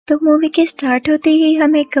तो मूवी के स्टार्ट होते ही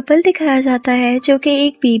हमें एक कपल दिखाया जाता है जो कि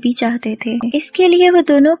एक बेबी चाहते थे। इसके लिए वो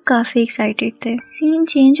दोनों काफी एक्साइटेड थे। सीन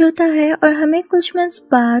चेंज होता है और हमें कुछ मंथ्स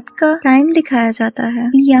बाद का टाइम दिखाया जाता है।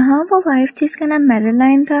 यहाँ वो वाइफ जिसका नाम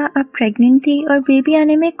मैडलाइन था अब प्रेग्नेंट थी और बेबी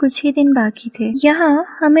आने में कुछ ही दिन बाकी थे। यहाँ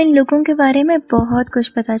हमें लोगों के बारे में बहुत कुछ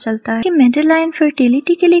पता चलता है कि मैडलाइन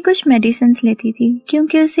फर्टिलिटी के लिए कुछ मेडिसिन लेती थी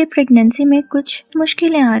क्योंकि उसे प्रेगनेंसी में कुछ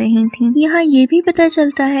मुश्किलें आ रही थी। यहाँ ये भी पता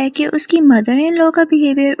चलता है कि उसकी मदर इन लॉ का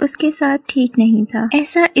बिहेवियर उसके साथ ठीक नहीं था।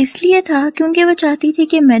 ऐसा इसलिए था क्योंकि वो चाहती थी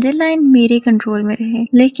कि मैडलाइन मेरे कंट्रोल में रहे,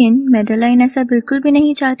 लेकिन मैडलाइन ऐसा बिल्कुल भी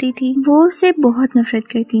नहीं चाहती थी। वो उससे बहुत नफरत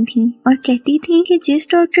करती थी और कहती थी कि जिस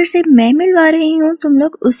डॉक्टर से मैं मिलवा रही हूँ तुम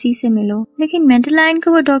लोग उसी से मिलो। लेकिन मैडलाइन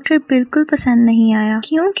को वो डॉक्टर बिल्कुल पसंद नहीं आया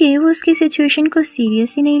क्योंकि वो उसकी सिचुएशन को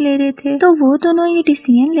सीरियस ही नहीं ले रहे थे। तो वो दोनों ये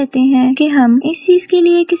डिसीजन लेते हैं कि हम इस चीज के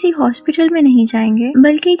लिए किसी हॉस्पिटल में नहीं जाएंगे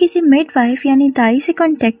बल्कि किसी मिडवाइफ यानी दाई से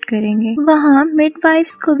कांटेक्ट करेंगे। वहाँ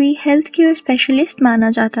मिडवाइफ्स को भी हेल्थ केयर स्पेशलिस्ट माना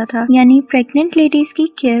जाता था, यानी प्रेग्नेंट लेडीज की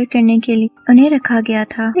केयर करने के लिए उन्हें रखा गया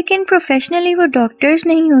था। लेकिन प्रोफेशनली वो डॉक्टर्स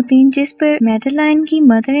नहीं होती, जिस पर मैडलाइन की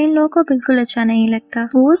मदर इन लॉ को बिल्कुल अच्छा नहीं लगता।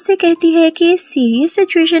 वो उससे कहती है कि सीरियस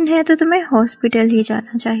सिचुएशन है तो तुम्हें हॉस्पिटल ही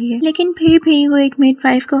जाना चाहिए, लेकिन फिर भी वो एक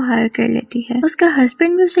मिडवाइफ को हायर कर लेती है। उसका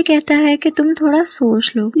हस्बैंड भी उसे कहता है कि तुम थोड़ा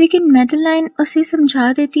सोच लो, लेकिन मैडलाइन उसे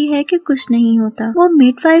समझा देती है कि कुछ नहीं होता। वो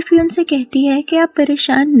मिडवाइफ भी उनसे कहती है कि आप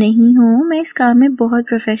परेशान नहीं हो, मैं इस काम में बहुत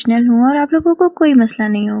प्रोफेशनल हूँ और आप लोगों को कोई मसला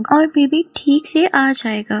नहीं होगा और बेबी ठीक से आ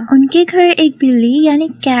जाएगा। उनके घर एक बिल्ली यानी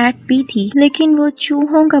कैट भी थी, लेकिन वो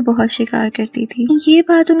चूहों का बहुत शिकार करती थी। ये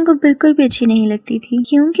बात उनको बिल्कुल भी अच्छी नहीं लगती थी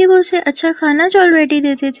क्योंकि वो उसे अच्छा खाना जो ऑलरेडी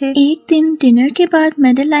देते थे। एक दिन डिनर के बाद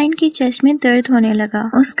मैडलाइन की चेस्ट में दर्द होने लगा।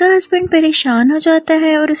 उसका हस्बैंड परेशान हो जाता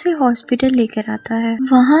है और उसे हॉस्पिटल लेकर आता है।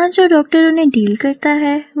 वहाँ जो डॉक्टर उन्हें डील करता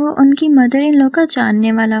है वो उनकी मदर इन लॉ का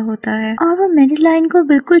जानने वाला होता है और वो मैडलाइन को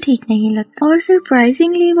बिल्कुल ठीक नहीं लगता और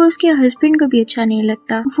सरप्राइजिंगली वो उसके हस्बैंड को भी अच्छा नहीं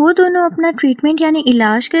लगता। वो दोनों अपना ट्रीटमेंट यानी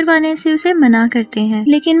इलाज करवाने से उसे मना करते हैं,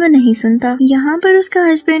 लेकिन वो नहीं सुनता। यहाँ पर उसका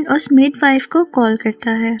हस्बैंड उस मिडवाइफ को कॉल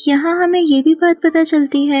करता है। यहाँ हमें ये भी बात पता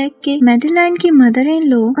चलती है कि मैडलाइन की मदर इन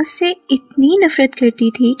लॉ उससे इतनी नफरत करती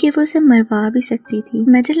थी कि वो उसे मरवा भी सकती थी।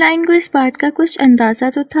 मैडलाइन को इस बात का कुछ अंदाजा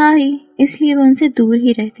तो था ही, इसलिए वो उनसे दूर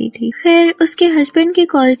ही रहती थी। खैर उसके हस्बैंड के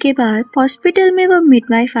कॉल के बाद हॉस्पिटल में वो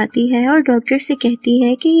मिडवाइफ आती है और डॉक्टर से कहती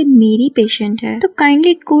है कि ये मेरी पेशेंट है तो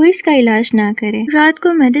काइंडली कोई इसका इलाज ना करे। रात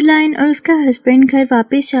को मैडलाइन और उसका हस्बैंड घर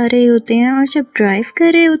वापस जा रहे होते हैं और जब ड्राइव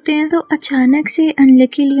कर रहे होते हैं तो अचानक से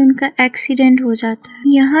अनलकीली उनका एक्सीडेंट हो जाता है।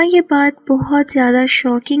 यहाँ ये बात बहुत ज्यादा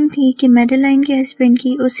शॉकिंग थी कि मैडलाइन के हस्बैंड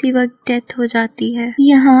की उसी वक्त डेथ हो जाती है।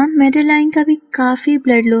 यहाँ मैडलाइन का भी काफी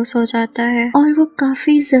ब्लड लॉस हो जाता है और वो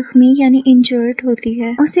काफी जख्मी यानी इंजर्ड होती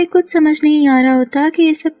है। उसे कुछ समझ नहीं आ रहा होता कि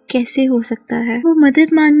ये सब कैसे हो सकता है। वो मदद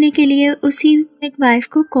मांगने के लिए उसी मिडवाइफ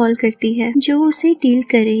को कॉल करती है जो उसे डील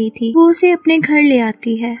कर रही थी। वो उसे अपने घर ले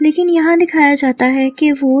आती है, लेकिन यहाँ दिखाया जाता है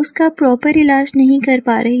कि वो उसका प्रॉपर इलाज नहीं कर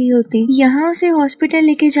पा रही होती। यहाँ उसे हॉस्पिटल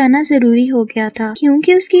लेके जाना जरूरी हो गया था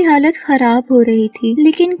क्योंकि उसकी हालत खराब हो रही थी।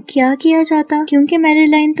 लेकिन क्या किया जाता क्योंकि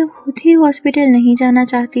मैडलाइन तो खुद ही हॉस्पिटल नहीं जाना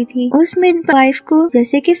चाहती थी। उस मिडवाइफ को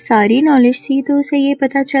जैसे कि सारी नॉलेज थी तो उसे ये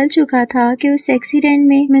पता चल चुका था कि उस एक्सीडेंट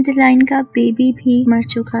में मैडलाइन का बेबी भी मर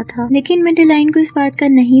चुका था, लेकिन मैडलाइन को इस बात का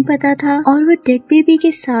नहीं पता था और वो डेड बेबी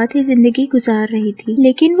के साथ ही जिंदगी गुजार रही थी।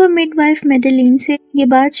 लेकिन वो मिडवाइफ मैडलाइन से ये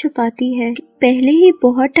बात छुपाती है कि पहले ही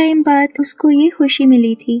बहुत टाइम बाद उसको ये खुशी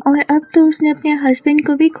मिली थी और अब तो उसने अपने हस्बैंड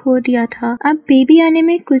को भी खो दिया था। अब बेबी आने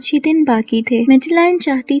में कुछ ही दिन बाकी थे। मैडलाइन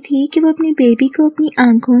चाहती थी कि वो अपनी बेबी को अपनी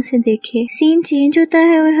आंखों से देखे। सीन चेंज होता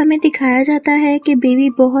है और हमें दिखाया जाता है कि बेबी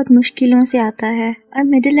बहुत मुश्किलों से आता है और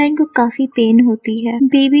मैडलाइन को काफी पेन होती है।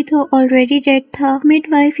 बेबी तो ऑलरेडी डेड था।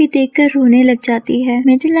 मिडवाइफ ही देखकर रोने लग जाती है।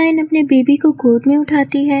 मैडलाइन अपने बेबी को गोद में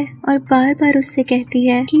उठाती है और बार बार उससे कहती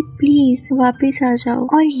है कि प्लीज वापस आ जाओ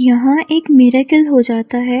और यहाँ एक मिरेकल हो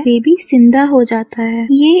जाता है, बेबी जिंदा हो जाता है।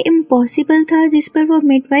 ये इम्पॉसिबल था जिस पर वो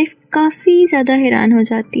मिडवाइफ काफी ज्यादा हैरान हो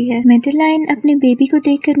जाती है। मैडलाइन अपने बेबी को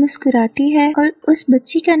देखकर मुस्कुराती है और उस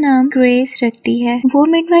बच्ची का नाम ग्रेस रखती है। वो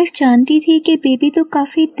मिडवाइफ जानती थी कि बेबी तो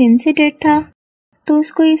काफी दिन से डेड था तो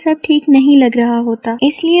उसको ये सब ठीक नहीं लग रहा होता,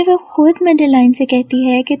 इसलिए वो खुद मैडलाइन से कहती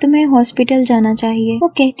है कि तुम्हें हॉस्पिटल जाना चाहिए। वो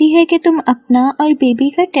कहती है कि तुम अपना और बेबी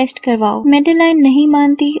का टेस्ट करवाओ। मैडलाइन नहीं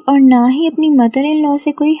मानती और ना ही अपनी मदर इन लॉ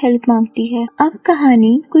से कोई हेल्प मांगती है। अब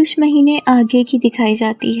कहानी कुछ महीने आगे की दिखाई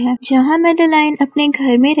जाती है जहाँ मैडलाइन अपने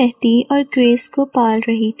घर में रहती और ग्रेस को पाल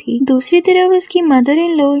रही थी। दूसरी तरफ उसकी मदर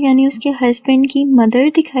इन लॉ यानी उसके हस्बैंड की मदर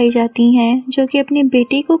दिखाई जाती है जो कि अपने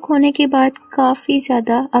बेटे को खोने के बाद काफी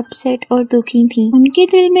ज्यादा अपसेट और दुखी थी। उनके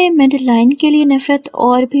दिल में मेडेलाइन के लिए नफरत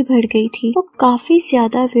और भी बढ़ गई थी। वो काफी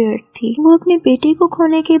ज्यादा वियर्ड थी। वो अपने बेटे को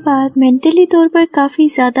खोने के बाद मेंटली तौर पर काफी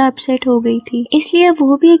ज्यादा अपसेट हो गई थी, इसलिए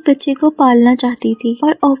वो भी एक बच्चे को पालना चाहती थी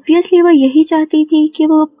और ऑब्वियसली वो यही चाहती थी कि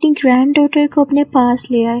वो अपनी ग्रैंड डॉटर को अपने पास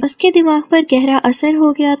ले आए। उसके दिमाग पर गहरा असर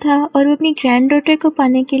हो गया था और वो अपनी ग्रैंड डॉटर को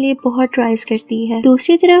पाने के लिए बहुत ट्राइज करती है।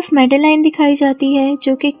 दूसरी तरफ मेडेलाइन दिखाई जाती है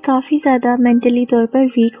जो कि काफी ज्यादा मेंटली तौर पर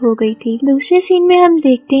वीक हो गई थी। दूसरे सीन में हम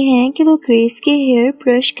देखते हैं कि वो ग्रेस के हेयर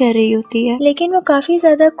ब्रश कर रही होती है, लेकिन वो काफी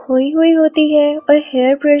ज्यादा खोई हुई होती है और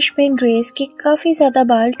हेयर ब्रश में ग्रेस के काफी ज्यादा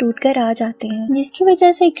बाल टूटकर आ जाते हैं, जिसकी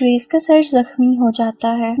वजह से ग्रेस का सर जख्मी हो जाता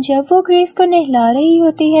है। जब वो ग्रेस को नहला रही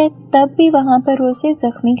होती है तब भी वहाँ पर वो उसे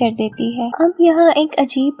जख्मी कर देती है। अब यहाँ एक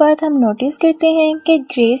अजीब बात हम नोटिस करते हैं कि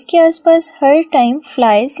ग्रेस के आसपास हर टाइम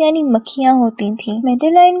फ्लाइज यानी मक्खियाँ होती थी।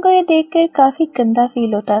 मेडेलाइन को ये देखकर काफी गंदा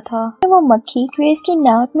फील होता था। वो मक्खी ग्रेस की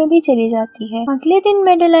नाक में भी चली जाती है। अगले दिन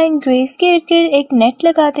मेडेलाइन ग्रेस के इर्द गिर्द एक नेट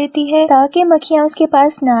लगा देती है ताकि मक्खियाँ उसके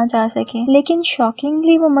पास ना जा सके, लेकिन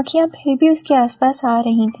शॉकिंगली वो मक्खियाँ फिर भी उसके आसपास आ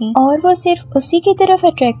रही थी और वो सिर्फ उसी की तरफ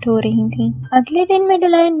अट्रैक्ट हो रही थी। अगले दिन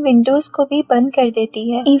मेडेलाइन विंडोज को भी बंद कर देती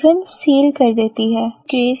है, इवन सील कर देती है।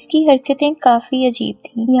 ग्रेस की हरकतें काफी अजीब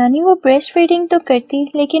थी, यानी वो ब्रेस्ट फीडिंग तो करती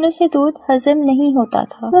लेकिन उसे दूध हजम नहीं होता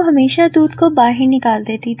था। वो हमेशा दूध को बाहर निकाल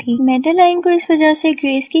देती थी। मेडेलाइन को इस वजह से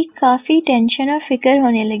ग्रेस की काफी टेंशन और फिक्र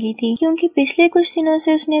होने लगी थी, क्योंकि पिछले कुछ दिनों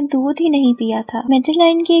से उसने दूध ही नहीं पिया था।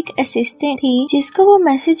 मेडेलाइन की एक असिस्टेंट थी जिसको वो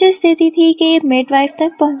मैसेजेस देती थी कि ये मिडवाइफ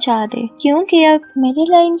तक पहुंचा दे, क्योंकि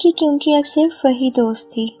अब सिर्फ वही दोस्त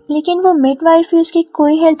थी। लेकिन वो मिडवाइफ भी उसकी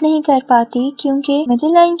कोई हेल्प नहीं कर पाती, क्योंकि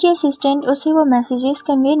मेडेलाइन की असिस्टेंट उसे वो मैसेजेस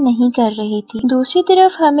कन्वे नहीं कर रही थी। दूसरी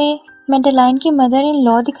तरफ हमें मेडेलाइन की मदर इन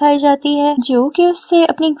लॉ दिखाई जाती है जो कि उससे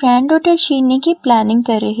अपनी ग्रैंड डॉटर छीनने की प्लानिंग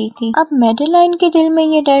कर रही थी। अब मेडेलाइन के दिल में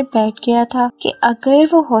ये डर बैठ गया था कि अगर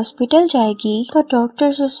वो हॉस्पिटल जाएगी तो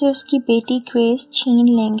डॉक्टर्स उससे उसकी बेटी ग्रेस छीन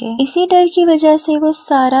लेंगे। इसी डर की वजह से वो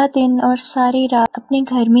सारा दिन और सारी रात अपने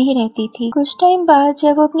घर में ही रहती थी। कुछ टाइम बाद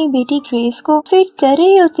जब वो अपनी बेटी ग्रेस को फीड कर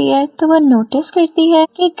रही होती है तो वो नोटिस करती है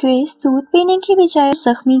कि ग्रेस दूध पीने की बजाय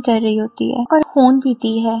जख्मी कर रही होती है और खून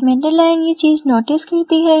पीती है। मेडेलाइन ये चीज नोटिस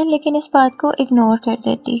करती है लेकिन इस बात को इग्नोर कर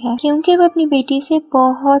देती है, क्योंकि वो अपनी बेटी से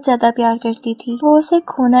बहुत ज्यादा प्यार करती थी। वो उसे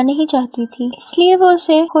खोना नहीं चाहती थी, इसलिए वो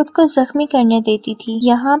उसे खुद को जख्मी करने देती थी।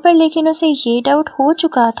 यहाँ पर लेकिन उसे ये डाउट हो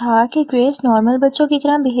चुका था कि ग्रेस नॉर्मल बच्चों की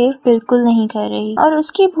तरह बिहेव बिल्कुल नहीं कर रही और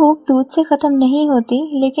उसकी भूख दूध से खत्म नहीं होती,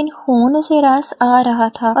 लेकिन खून उसे रास आ रहा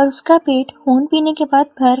था और उसका पेट खून पीने के बाद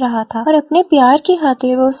भर रहा था और अपने प्यार की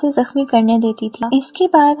खातिर वो उसे जख्मी करने देती थी। इसके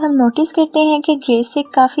बाद हम नोटिस करते हैं कि ग्रेस से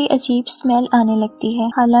काफी अजीब स्मेल आने लगती है।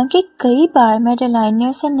 हालांकि कई बार मेडेलाइन ने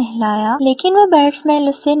उसे नहलाया, लेकिन वो बैड स्मेल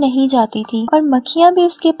उससे नहीं जाती थी और मक्खियाँ भी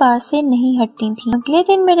उसके पास से नहीं हटती थी। अगले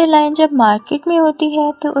दिन मेडेलाइन जब मार्केट में होती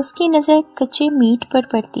है तो उसकी नजर कच्चे मीट पर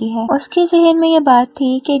पड़ती है। उसके जहन में ये बात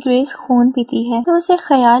थी कि ग्रेस खून पीती है, तो उसे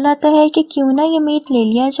ख्याल आता है कि क्यों ना ये मीट ले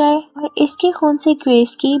लिया जाए और इसके खून से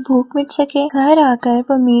ग्रेस की भूख मिट सके। घर आकर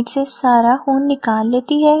वो मीट से सारा खून निकाल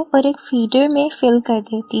लेती है और एक फीडर में फिल कर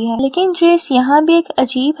देती है। लेकिन ग्रेस यहाँ भी एक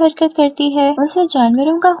अजीब हरकत करती है। उसे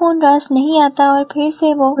जानवरों का खून रास नहीं आता और फिर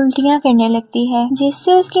से वो उल्टियाँ करने लगती है,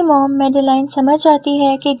 जिससे उसकी मॉम मेडेलाइन समझ जाती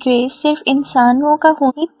है कि ग्रेस सिर्फ इंसानों का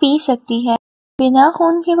खून ही पी सकती है। बिना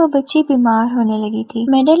खून के वो बच्ची बीमार होने लगी थी।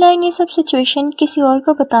 मेडेलाइन ये सब सिचुएशन किसी और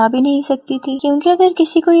को बता भी नहीं सकती थी, क्योंकि अगर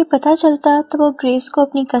किसी को ये पता चलता तो वो ग्रेस को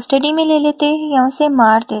अपनी कस्टडी में ले लेते या उसे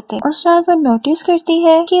मार देते। उस रात वो नोटिस करती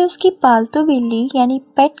है कि उसकी पालतू बिल्ली यानी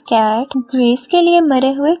पेट कैट ग्रेस के लिए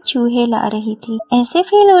मरे हुए चूहे ला रही थी। ऐसे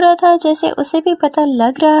फील हो रहा था जैसे उसे भी पता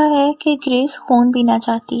लग रहा है कि ग्रेस खून पीना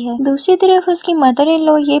चाहती है। दूसरी तरफ उसकी मदर इन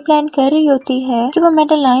लॉ ये प्लान कर रही होती है कि वो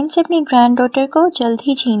मेडेलाइन से अपनी ग्रैंड डॉटर को जल्द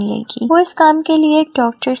ही छीन लेगी। वो इस काम के लिए एक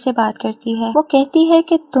डॉक्टर से बात करती है। वो कहती है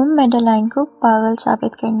कि तुम मेडेलाइन को पागल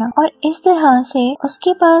साबित करना, और इस तरह से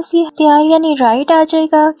उसके पास ये हथियार यानी राइट आ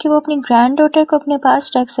जाएगा कि वो अपनी ग्रैंड डॉटर को अपने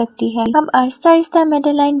पास रख सकती है। अब आहिस्ता आहिस्ता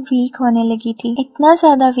मेडेलाइन वीक होने लगी थी, इतना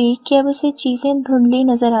ज्यादा वीक कि अब उसे चीजें धुंधली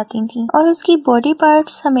नजर आती थी और उसकी बॉडी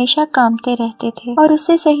पार्ट्स हमेशा कांपते रहते थे और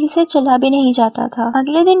उससे सही से चला भी नहीं जाता था।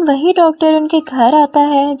 अगले दिन वही डॉक्टर उनके घर आता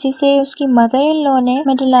है जिसे उसकी मदर इन लॉ ने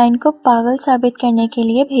मेडेलाइन को पागल साबित करने के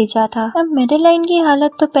लिए भेजा था। अब मेडेलाइन की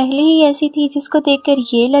हालत तो पहले ही ऐसी थी जिसको देखकर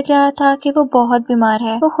ये लग रहा था कि वो बहुत बीमार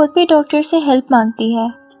है। वो खुद भी डॉक्टर से हेल्प मांगती है,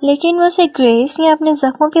 लेकिन वो उसे ग्रेस या अपने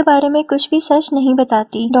जख्मों के बारे में कुछ भी सच नहीं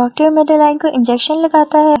बताती। डॉक्टर मेडेलाइन को इंजेक्शन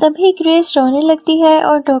लगाता है, तभी ग्रेस रोने लगती है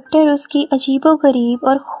और डॉक्टर उसकी अजीबोगरीब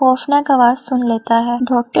और खौफनाक आवाज सुन लेता है।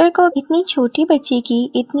 डॉक्टर को इतनी छोटी बच्ची की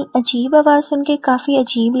इतनी अजीब आवाज सुन के काफी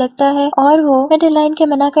अजीब लगता है और वो मेडेलाइन के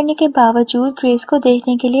मना करने के बावजूद ग्रेस को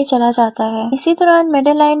देखने के लिए चला जाता है। इसी दौरान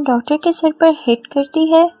मेडेलाइन डॉक्टर के सिर पर हिट करती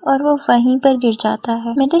है और वो वहीं पर गिर जाता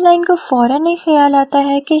है। मेडेलाइन को फौरन एक ख्याल आता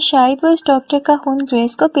है कि शायद वो इस डॉक्टर का खून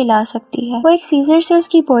ग्रेस को पिला सकती है। वो एक सीजर से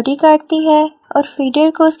उसकी बॉडी काटती है और फीडर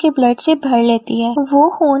को उसके ब्लड से भर लेती है। वो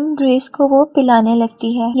खून ग्रेस को वो पिलाने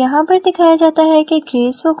लगती है। यहाँ पर दिखाया जाता है कि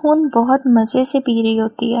ग्रेस वो खून बहुत मजे से पी रही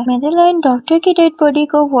होती है। मेडेलाइन डॉक्टर की डेड बॉडी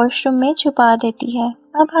को वॉशरूम में छुपा देती है।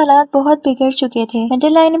 अब हालात बहुत बिगड़ चुके थे।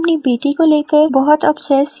 मेडेलाइन अपनी बेटी को लेकर बहुत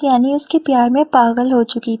ऑब्सेस यानी उसके प्यार में पागल हो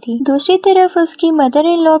चुकी थी। दूसरी तरफ उसकी मदर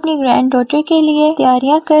इन लॉ अपनी ग्रैंड डॉटर के लिए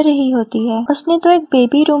तैयारियां कर रही होती है। उसने तो एक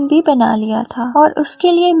बेबी रूम भी बना लिया था और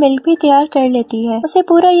उसके लिए मिल्क भी तैयार कर लेती है। उसे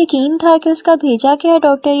पूरा यकीन था कि उसका भेजा गया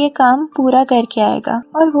डॉक्टर ये काम पूरा करके आएगा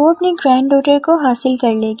और वो अपनी ग्रैंड डॉटर को हासिल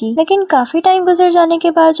कर लेगी। लेकिन काफी टाइम गुजर जाने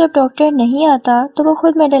के बाद जब डॉक्टर नहीं आता तो वो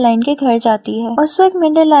खुद मेडेलाइन के घर जाती है। उस वक्त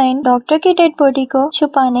मेडेलाइन डॉक्टर की डेड बॉडी को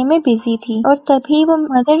छुपाने में बिजी थी और तभी वो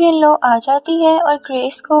मदर इन लॉ आ जाती है और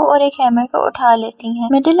ग्रेस को और एक हैमर को उठा लेती है।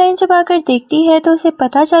 मेडेलाइन जब आकर देखती है तो उसे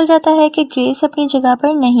पता चल जाता है कि ग्रेस अपनी जगह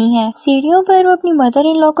पर नहीं है। सीढ़ियों पर वो अपनी मदर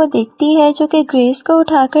इन लॉ को देखती है जो कि ग्रेस को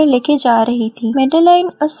उठाकर लेके जा रही थी। मेडेलाइन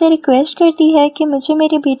उससे रिक्वेस्ट करती है कि मुझे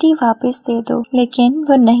मेरी बेटी वापस दे दो, लेकिन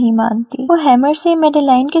वो नहीं मानती। वो हैमर से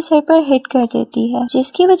मेडेलाइन के सर पर हिट कर देती है,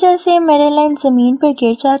 जिसकी वजह से मेडेलाइन जमीन पर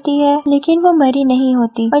गिर जाती है, लेकिन वो मरी नहीं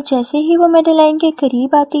होती। और जैसे ही वो मेडेलाइन के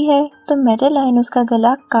करीब आती है तो मेडेलाइन उसका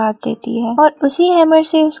गला काट देती है और उसी हैमर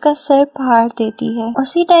से उसका सर फाड़ देती है।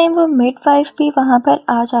 उसी टाइम वो मिडवाइफ भी वहाँ पर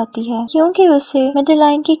आ जाती है, क्योंकि उससे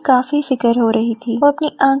मेडेलाइन की काफी फिक्र हो रही थी। वो अपनी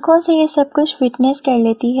आंखों से ये सब कुछ विटनेस कर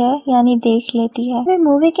लेती है यानी देख लेती है। फिर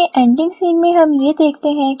मूवी के एंडिंग सीन में हम ये देखते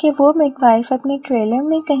हैं कि वो मिडवाइफ अपने ट्रेलर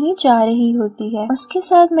में कहीं जा रही होती है। उसके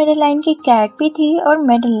साथ मेडेलाइन की कैट भी थी और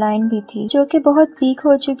मेडेलाइन भी थी, जो कि बहुत वीक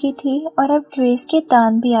हो चुकी थी और अब ग्रेस के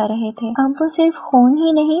दांत भी आ रहे थे। अब वो सिर्फ खून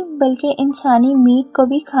ही नहीं बल्कि इंसानी मीट को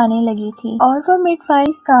भी खाने लगी थी और वो मिडवाइफ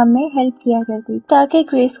इस काम में हेल्प किया करती ताकि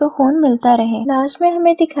ग्रेस को खून मिलता रहे। लास्ट में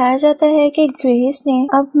हमें दिखाया जाता है कि ग्रेस ने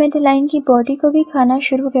अब मेडेलाइन की बॉडी को भी खाना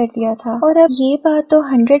शुरू कर दिया था और अब ये बात तो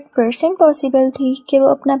 100% पॉसिबल थी कि वो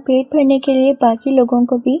अपना पेट भरने के लिए बाकी लोगों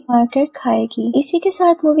को भी मारकर खाएगी। इसी के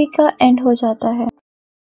साथ मूवी का एंड हो जाता है।